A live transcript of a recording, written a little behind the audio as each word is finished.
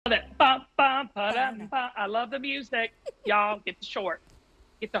I love the music. Y'all get the short,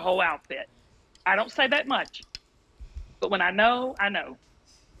 get the whole outfit. I don't say that much, but when I know, I know.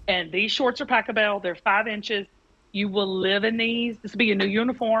 And these shorts are Packabelle. They're 5 inches. You will live in these. This will be a new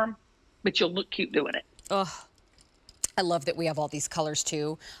uniform, but you'll look cute doing it. Ugh. I love that we have all these colors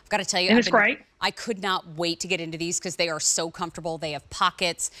too. I've got to tell you, And it's great. I could not wait to get into these because they are so comfortable. They have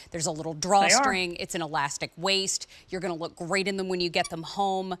pockets. There's a little drawstring. It's an elastic waist. You're going to look great in them when you get them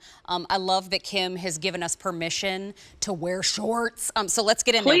home. I love that Kim has given us permission to wear shorts. So let's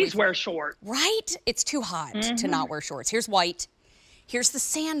get in there. Please wear shorts. Right? It's too hot to not wear shorts. Here's white. Here's the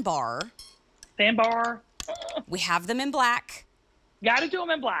sandbar. Sandbar. We have them in black. Got to do them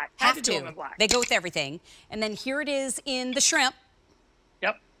in black. Have to. Do them in black. They go with everything. And then here it is in the shrimp.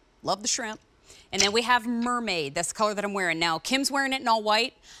 Yep. Love the shrimp. And then we have mermaid. That's the color that I'm wearing. Now, Kim's wearing it in all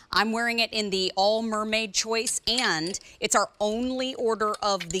white. I'm wearing it in the all mermaid choice. And it's our only order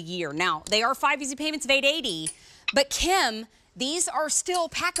of the year. Now, they are 5 easy payments of $880. But Kim, these are still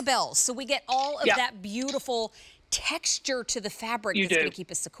Packabelles. So we get all of that beautiful texture to the fabric that's going to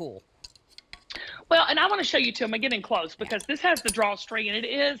keep us so cool. Well, and I want to show you too. I'm getting close because this has the drawstring,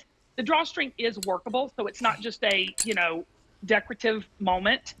 and the drawstring is workable, so it's not just a decorative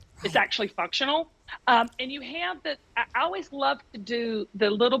moment. Right. It's actually functional. And you have the. I always love to do the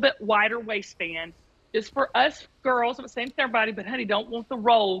little bit wider waistband. Just for us girls, I'm saying to everybody, but honey, don't want the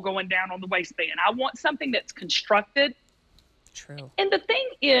roll going down on the waistband. I want something that's constructed. True. And the thing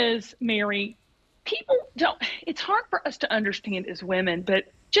is, Mary, people don't. It's hard for us to understand as women, but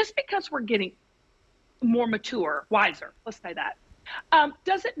just because we're getting more mature, wiser, let's say that,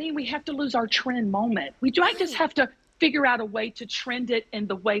 doesn't mean we have to lose our trend moment. We might just have to figure out a way to trend it in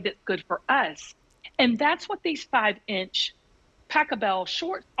the way that's good for us. And that's what these 5-inch Packabelle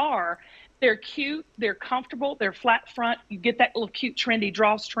shorts are. They're cute, they're comfortable, they're flat front. You get that little cute trendy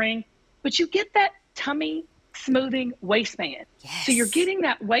drawstring, but you get that tummy smoothing waistband. Yes. So you're getting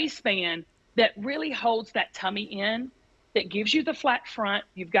that waistband that really holds that tummy in, that gives you the flat front.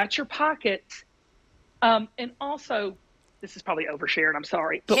 You've got your pockets. And also, this is probably overshared, I'm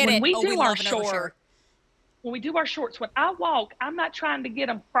sorry. But when we do our shorts, when I walk, I'm not trying to get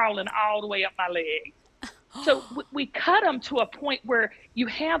them crawling all the way up my leg. So we cut them to a point where you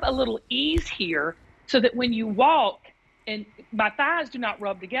have a little ease here so that when you walk, and my thighs do not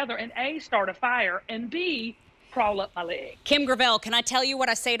rub together, and A, start a fire, and B, crawl up my leg. Kim Gravel, can I tell you what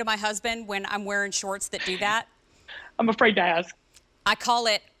I say to my husband when I'm wearing shorts that do that? I'm afraid to ask. I call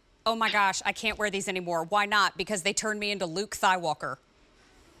it, oh my gosh, I can't wear these anymore. Why not? Because they turned me into Luke Skywalker.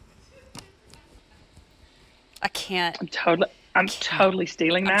 I can't. I'm totally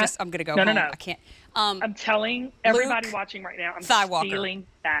stealing that. I'm gonna go home. No. I can't. I'm telling everybody watching right now, I'm stealing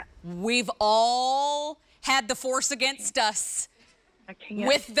that. We've all had the force against us. I can't.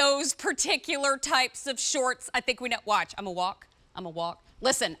 With those particular types of shorts. I think we know. Watch. I'm a walk.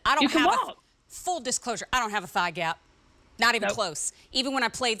 Listen, I don't have full disclosure. I don't have a thigh gap. Not even close. Even when I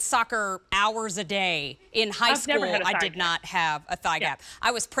played soccer hours a day in high school, I did not have a thigh gap.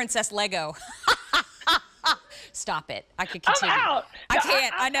 I was Princess Lego. Stop it. I could continue. I'm out. I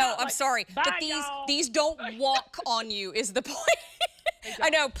can't. I know. I'm sorry. Bye, but these don't walk on you is the point. I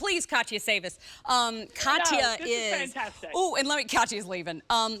know. Please, Katya, save us. Katya is fantastic. Oh, and Katya's leaving.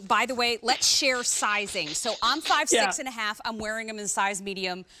 By the way, let's share sizing. So I'm 5'6.5". I'm wearing them in size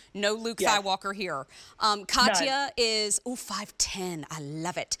medium. No Luke Skywalker here. Katya is 5'10". I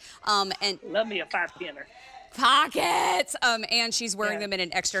love it. And love me a 5'10". Pockets. And she's wearing them in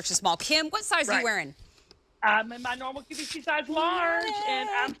an extra small. Kim, what size are you wearing? I'm in my normal QVC size large, and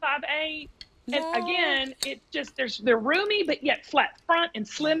I'm 5'8". And again, it's just they're roomy, but yet flat front and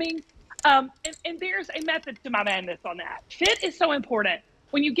slimming. And there's a method to my madness on that. Fit is so important.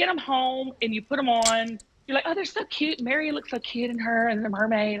 When you get them home and you put them on, you're like, oh, they're so cute. Mary looks so cute in her and the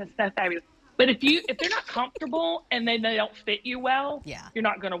mermaid and stuff, fabulous. But if they're not comfortable and they don't fit you well, you're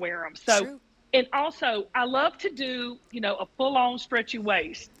not going to wear them. So, and also, I love to do a full-on stretchy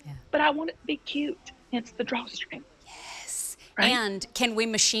waist, but I want it to be cute. Hence the drawstring. Yes. Right? And can we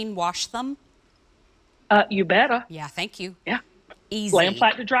machine wash them? You better. Yeah, thank you. Yeah. Easy. Lay them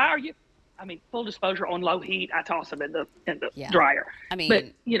flat to dry. Full disclosure, on low heat, I toss them in the dryer. But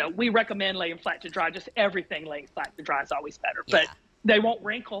we recommend laying flat to dry. Just everything laying flat to dry is always better. But they won't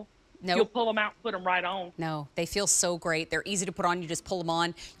wrinkle. Nope. You'll pull them out, put them right on. No, they feel so great. They're easy to put on. You just pull them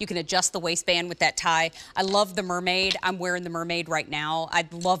on. You can adjust the waistband with that tie. I love the mermaid. I'm wearing the mermaid right now. I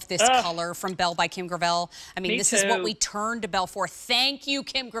love this color from Belle by Kim Gravel. This is what we turned to Belle for. Thank you,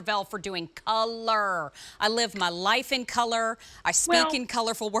 Kim Gravel, for doing color. I live my life in color. I speak in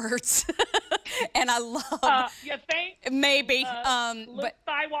colorful words. And I love... you think? Maybe. Luke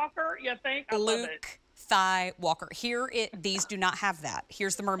Skywalker, you think? I love it. thigh walker. These do not have that.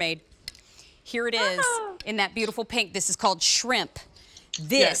 Here's the mermaid. Here it is in that beautiful pink. This is called shrimp.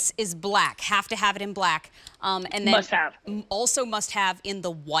 This is black. Have to have it in black. And then also must have in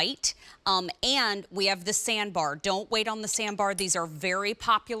the white. And we have the sandbar. Don't wait on the sandbar. These are very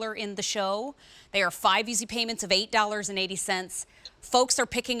popular in the show. They are 5 easy payments of $8.80. Folks are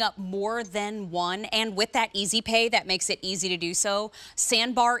picking up more than one, and with that easy pay, that makes it easy to do so.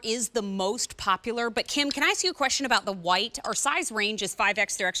 Sandbar is the most popular, but Kim, can I ask you a question about the white? Our size range is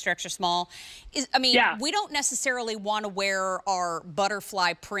 5X through extra, extra small. We don't necessarily want to wear our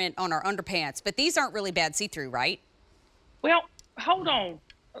butterfly print on our underpants, but these aren't really bad see-through, right? Well, hold on.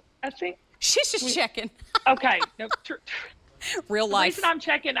 I think... She's just checking. Okay. No, real life. The reason I'm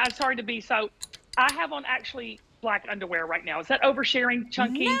checking, I'm sorry to be so... I have on actually... black underwear right now. Is that oversharing,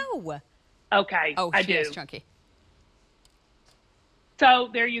 Chunky? No. Okay, oh, I do. Is Chunky. So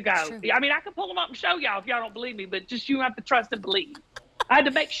there you go. I mean, I can pull them up and show y'all if y'all don't believe me, but just you have to trust and believe. I had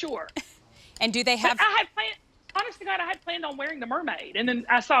to make sure. And do they have? But I had planned. Honest to God, I had planned on wearing the mermaid, and then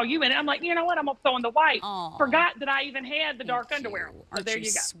I saw you in it. I'm like, you know what? I'm gonna throw in the white. Aww. Forgot that I even had the dark underwear. So there you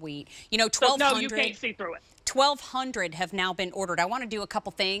go. Sweet. You know, 1,200. So, no, you can't see through it. 1,200 have now been ordered. I want to do a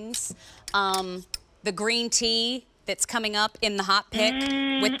couple things. The green tea that's coming up in the hot pick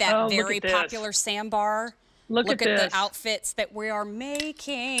with that very popular sandbar. Look at the outfits that we are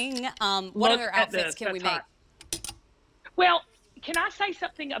making. What other outfits can we make? Well, can I say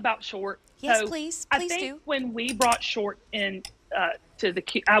something about shorts? Yes, so please. I think when we brought shorts in to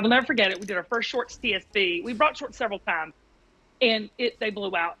the, I will never forget it. We did our first shorts TSB. We brought shorts several times, and they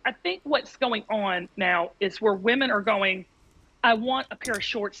blew out. I think what's going on now is where women are going, I want a pair of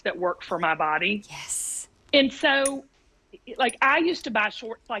shorts that work for my body. Yes. And so, like, I used to buy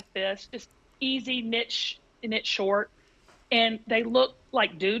shorts like this, just easy knit short, and they looked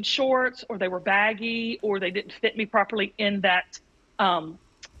like dude shorts, or they were baggy, or they didn't fit me properly in that,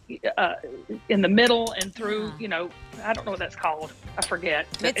 in the middle and through, you know, I don't know what that's called. I forget.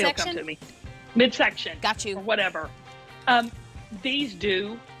 Midsection? It'll come to me. Midsection. Got you. Or whatever. These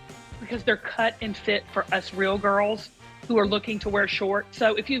do, because they're cut and fit for us real girls who are looking to wear shorts.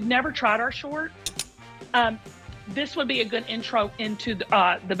 So if you've never tried our short, this would be a good intro into the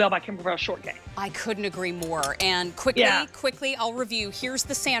Belle by Packabelle short game. I couldn't agree more. And quickly, I'll review. Here's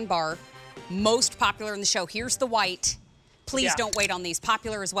the sandbar, most popular in the show. Here's the white. Please don't wait on these.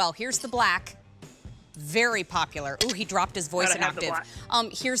 Popular as well. Here's the black. Very popular. Ooh, he dropped his voice an octave.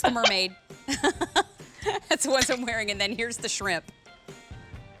 Here's the mermaid. That's the ones I'm wearing. And then here's the shrimp.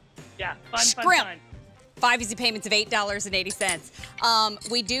 Yeah, fun. 5 easy payments of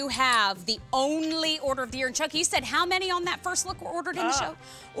 $8.80. We do have the only order of the year. And Chuck, you said how many on that first look were ordered in the show?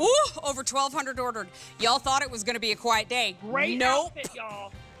 Ooh, over 1,200 ordered. Y'all thought it was going to be a quiet day. Great outfit,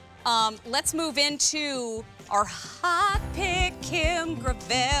 y'all. Let's move into our hot pick, Kim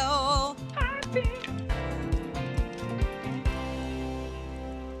Gravel.